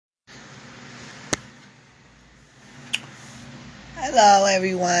Hello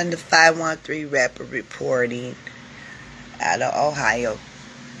everyone, the 513 rapper reporting out of Ohio.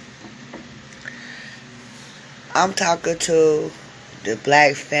 I'm talking to the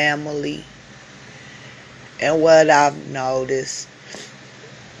black family and what I've noticed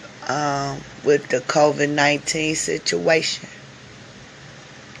with the COVID-19 situation.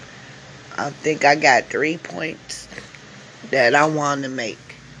 I think I got 3 points that I want to make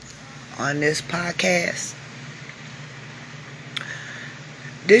on this podcast.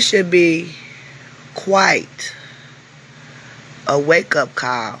 This should be quite a wake-up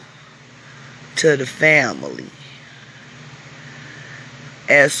call to the family.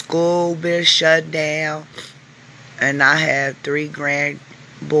 As school been shut down, and I have 3 grand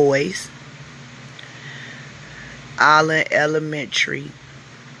boys, all in elementary.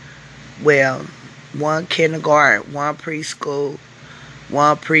 Well, 1 kindergarten, 1 preschool,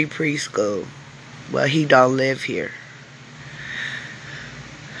 1 pre-preschool. Well, he don't live here.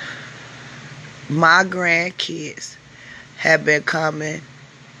 My grandkids have been coming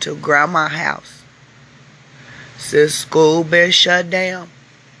to grandma's house since school been shut down.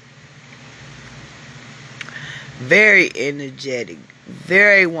 Very energetic,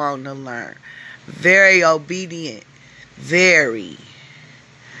 very wanting to learn, very obedient, very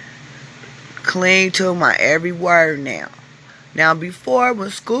cling to my every word now. Now before, when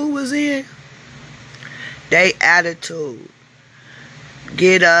school was in, they attitude,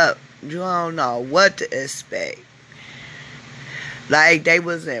 get up, you don't know what to expect. Like they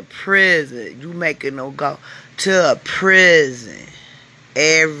was in prison. You making them go to a prison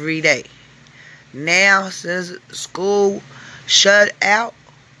every day. Now, since school shut out,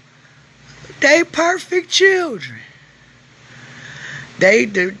 they perfect children. They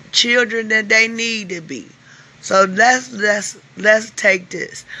the children that they need to be. So let's take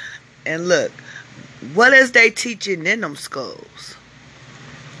this and look. What is they teaching in them schools?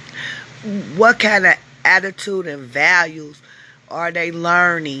 What kind of attitude and values are they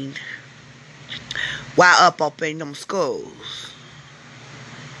learning while up in them schools?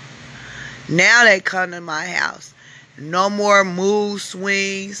 Now they come to my house. No more mood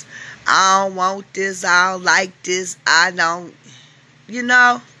swings. I don't want this. I don't like this. I don't. You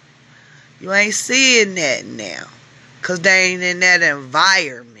know, you ain't seeing that now. Because they ain't in that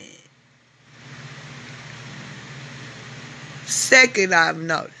environment. Second, I've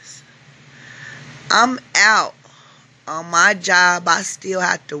noticed. I'm out on my job. I still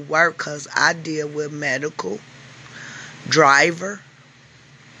have to work because I deal with medical, driver.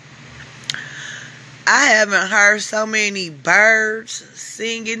 I haven't heard so many birds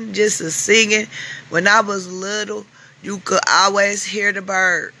singing, just a singing. When I was little, you could always hear the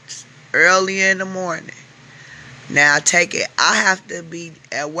birds early in the morning. Now take it, I have to be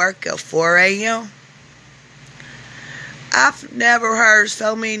at work at 4 a.m. I've never heard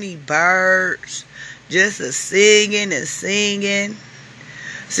so many birds just a singing and singing.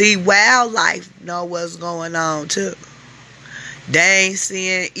 See, wildlife know what's going on too. They ain't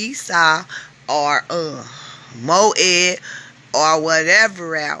seeing Esau or Moed or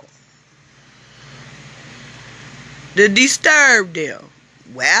whatever out to disturb them.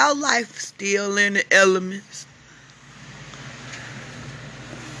 Wildlife still in the elements.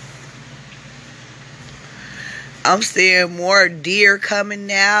 I'm seeing more deer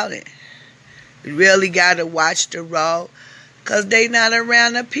coming out, and you really got to watch the road because they not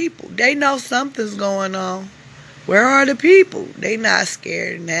around the people. They know something's going on. Where are the people? They not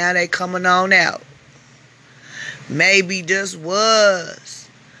scared. Now they coming on out. Maybe this was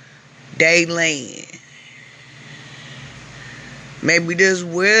they land. Maybe this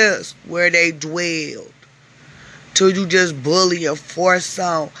was where they dwelled. Till you just bully and force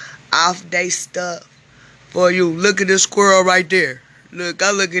on off they stuff for you. Look at this squirrel right there. Look,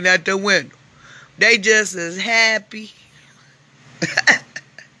 I'm looking at the window. They just as happy.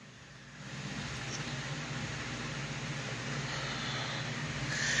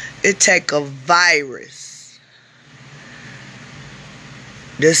 It take a virus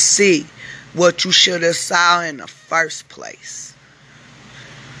to see what you should have saw in the first place.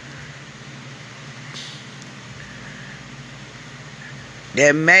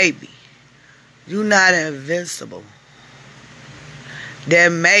 That maybe you're not invincible. That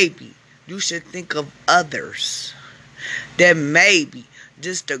maybe you should think of others. That maybe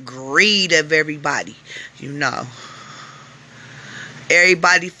just the greed of everybody, you know.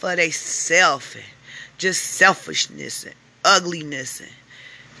 Everybody for theyself and just selfishness and ugliness and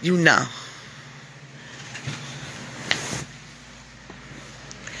you know.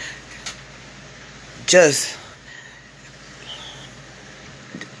 Just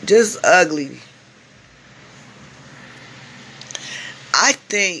ugly. I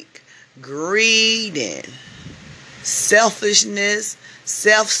think greed and selfishness,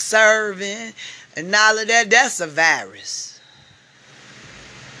 self-serving, and all of that, that's a virus.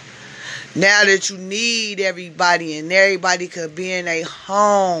 Now that you need everybody and everybody could be in their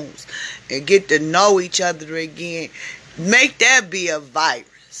homes and get to know each other again, make that be a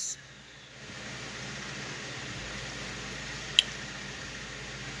virus.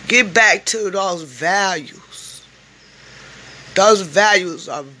 Get back to those values. Those values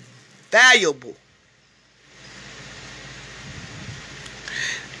are valuable.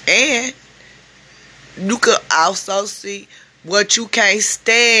 And you could also see what you can't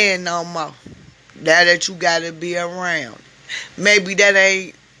stand no more. That you gotta be around. Maybe that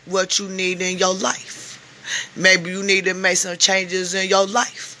ain't what you need in your life. Maybe you need to make some changes in your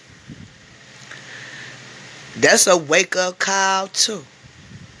life. That's a wake-up call too.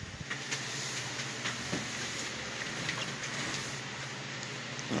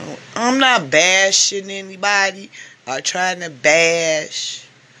 I'm not bashing anybody or trying to bash,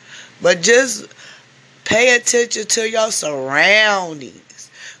 but just pay attention to your surroundings.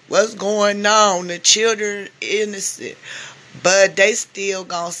 What's going on? The children innocent, but they still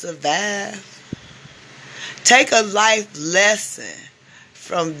gonna survive. Take a life lesson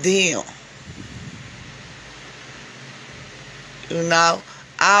from them. You know,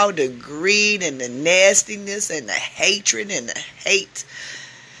 all the greed and the nastiness and the hatred and the hate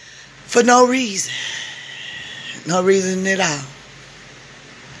for no reason. No reason at all.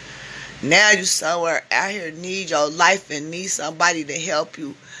 Now you somewhere out here need your life and need somebody to help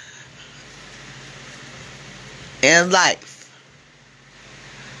you in life.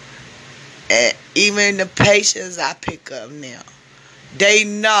 And even the patients I pick up now, they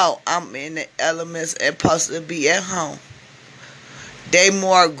know I'm in the elements and supposed to be at home. They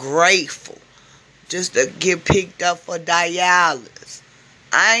more grateful just to get picked up for dialysis.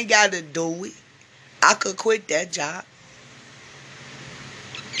 I ain't got to do it. I could quit that job.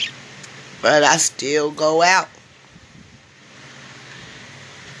 But I still go out.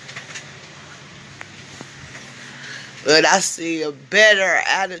 But I see a better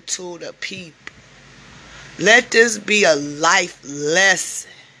attitude of people. Let this be a life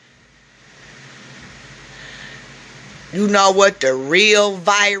lesson. You know what the real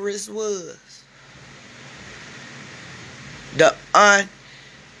virus was? The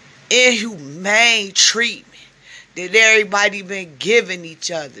inhumane treatment that everybody been giving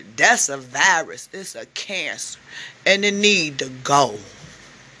each other. That's a virus. It's a cancer. And it need to go.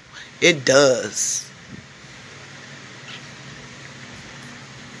 It does.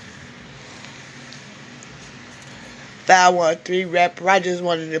 Five 513 rapper. I just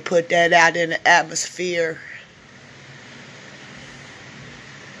wanted to put that out in the atmosphere.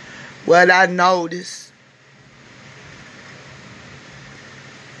 What I noticed,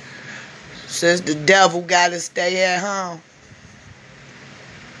 since the devil gotta stay at home.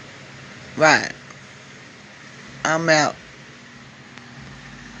 Right. I'm out.